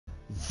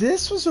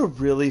This was a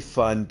really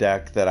fun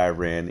deck that I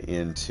ran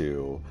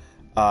into,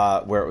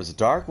 where it was a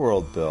Dark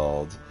World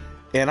build,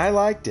 and I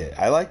liked it.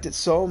 I liked it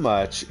so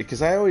much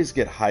because I always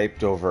get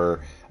hyped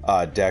over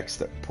decks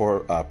that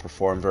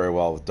perform very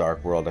well with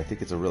Dark World. I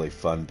think it's a really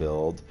fun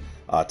build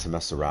to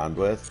mess around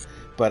with.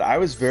 But I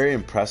was very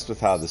impressed with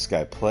how this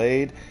guy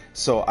played,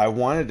 so I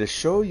wanted to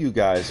show you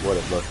guys what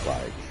it looked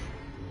like.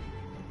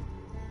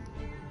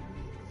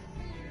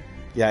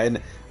 Yeah,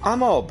 and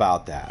I'm all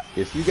about that.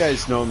 If you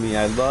guys know me,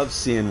 I love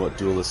seeing what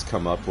duelists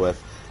come up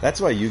with. That's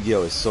why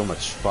Yu-Gi-Oh! Is so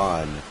much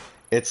fun.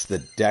 It's the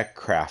deck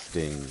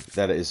crafting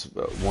that is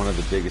one of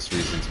the biggest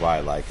reasons why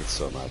I like it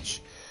so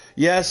much.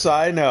 Yes,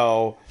 I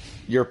know.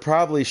 You're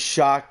probably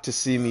shocked to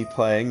see me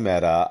playing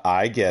meta.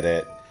 I get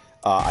it.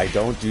 I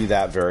don't do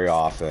that very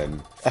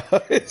often.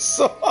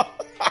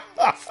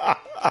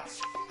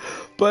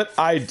 But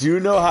I do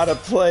know how to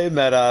play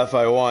meta if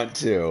I want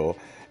to.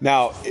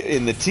 Now,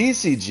 in the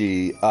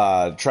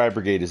TCG,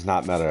 Tri-Brigade is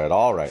not meta at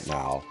all right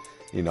now.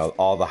 You know,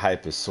 all the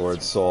hype is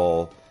Sword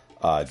Soul,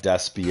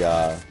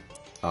 Despia,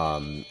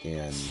 and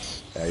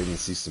I even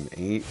see some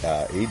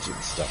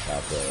agent stuff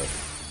out there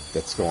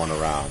that's going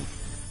around.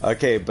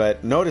 Okay,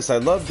 but notice, I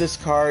love this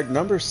card,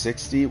 number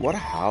 60. What a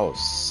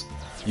house.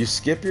 You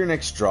skip your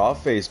next draw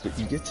phase, but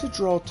you get to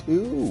draw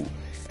two.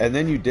 And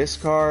then you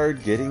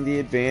discard, getting the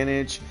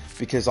advantage,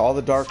 because all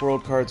the Dark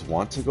World cards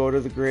want to go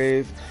to the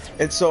grave.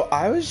 And so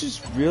I was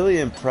just really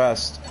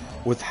impressed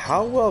with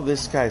how well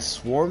this guy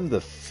swarmed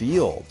the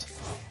field.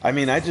 I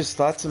mean, I just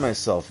thought to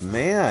myself,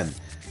 man,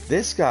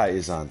 this guy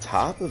is on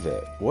top of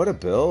it. What a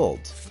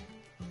build.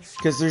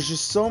 Because there's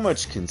just so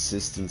much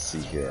consistency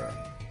here.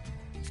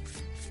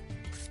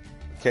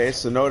 Okay,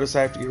 so notice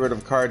I have to get rid of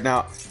a card.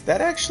 Now,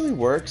 that actually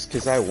works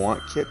because I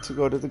want Kit to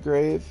go to the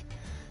grave.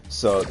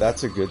 So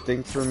that's a good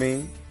thing for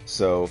me.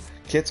 So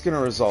Kit's going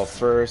to resolve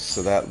first,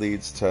 so that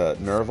leads to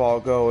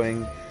Nerval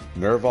going.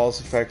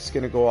 Nerval's effect's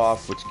going to go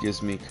off, which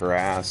gives me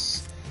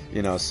Cuirass.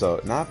 You know,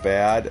 so not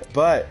bad.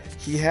 But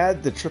he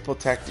had the Triple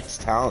Tactics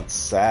talent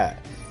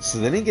set. So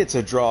then he gets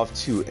a draw of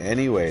two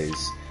anyways.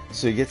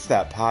 So he gets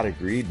that Pot of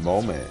Greed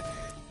moment.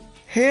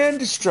 Hand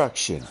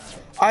Destruction.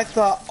 I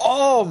thought,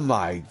 oh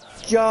my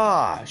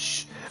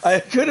gosh. I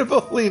couldn't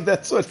believe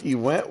that's what he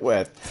went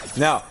with.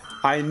 Now,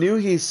 I knew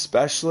he's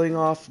specialing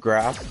off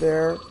Graph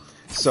there.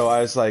 So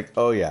I was like,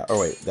 oh yeah. Oh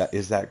wait,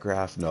 is that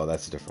Graph? No,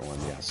 that's a different one.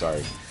 Yeah,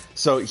 sorry.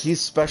 So he's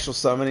special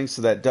summoning,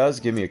 so that does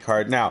give me a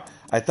card. Now,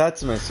 I thought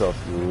to myself,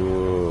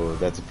 ooh,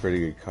 that's a pretty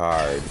good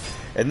card.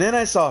 And then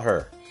I saw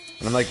her.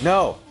 And I'm like,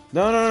 no.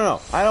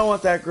 I don't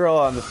want that girl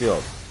on the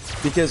field.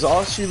 Because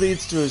all she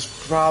leads to is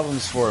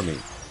problems for me.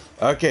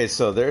 Okay,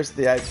 so there's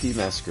the IP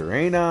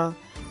Masquerena.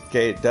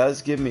 Okay, it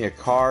does give me a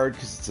card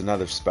because it's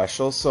another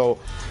special. So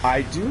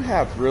I do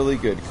have really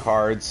good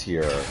cards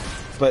here.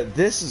 But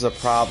this is a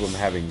problem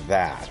having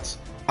that.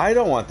 I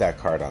don't want that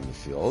card on the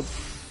field.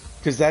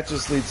 Because that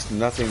just leads to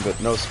nothing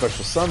but no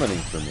special summoning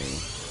for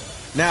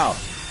me. Now,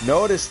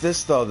 notice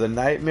this though, the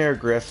Nightmare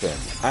Griffin.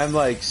 I'm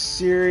like,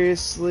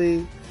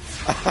 seriously?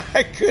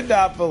 I could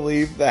not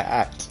believe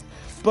that.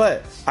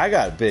 But I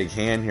got a big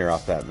hand here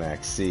off that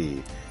Max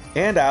C.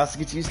 And I also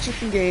get to use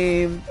Chicken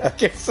Game.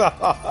 Okay, so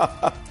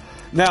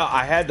now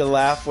I had to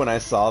laugh when I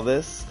saw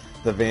this.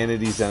 The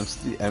Vanity's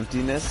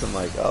emptiness. I'm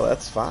like, oh,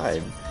 that's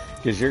fine.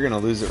 Because you're going to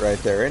lose it right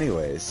there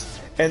anyways.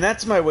 And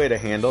that's my way to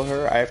handle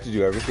her. I have to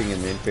do everything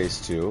in main phase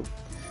 2.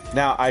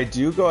 Now, I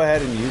do go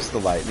ahead and use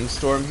the Lightning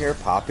Storm here,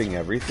 popping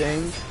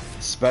everything.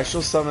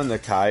 Special summon the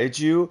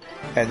Kaiju.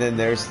 And then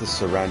there's the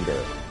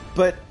Surrender.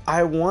 But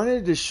I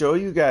wanted to show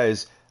you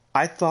guys,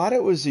 I thought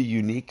it was a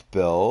unique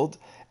build.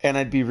 And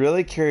I'd be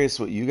really curious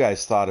what you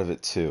guys thought of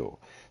it too.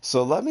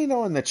 So let me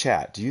know in the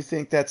chat. Do you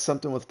think that's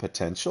something with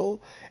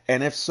potential?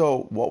 And if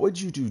so, what would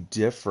you do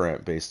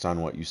different based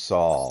on what you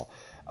saw?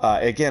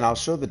 Again, I'll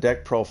show the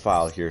deck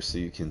profile here so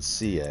you can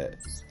see it.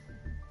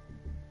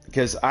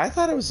 Because I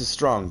thought it was a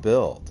strong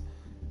build.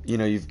 You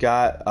know, you've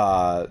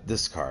got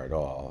this card.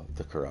 Oh,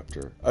 the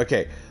Corruptor.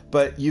 Okay,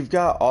 but you've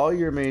got all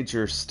your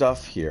major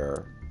stuff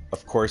here.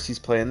 Of course, he's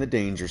playing the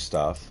danger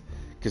stuff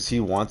because he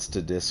wants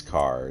to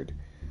discard.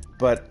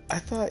 But I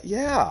thought,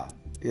 yeah,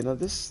 you know,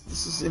 this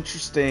is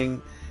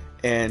interesting.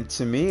 And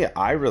to me,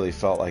 I really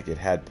felt like it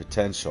had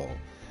potential.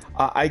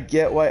 I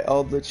get why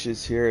Eldritch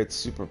is here. It's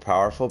super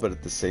powerful. But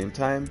at the same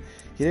time,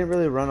 he didn't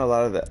really run a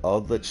lot of the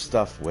Eldritch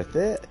stuff with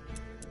it,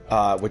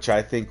 which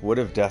I think would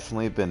have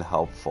definitely been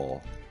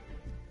helpful.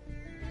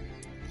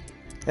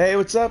 Hey,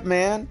 what's up,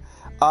 man?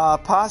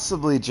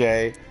 Possibly,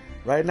 Jay.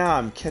 Right now,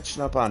 I'm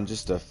catching up on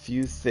just a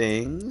few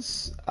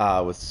things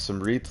with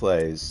some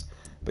replays.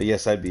 But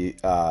yes, I'd be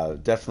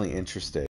definitely interested.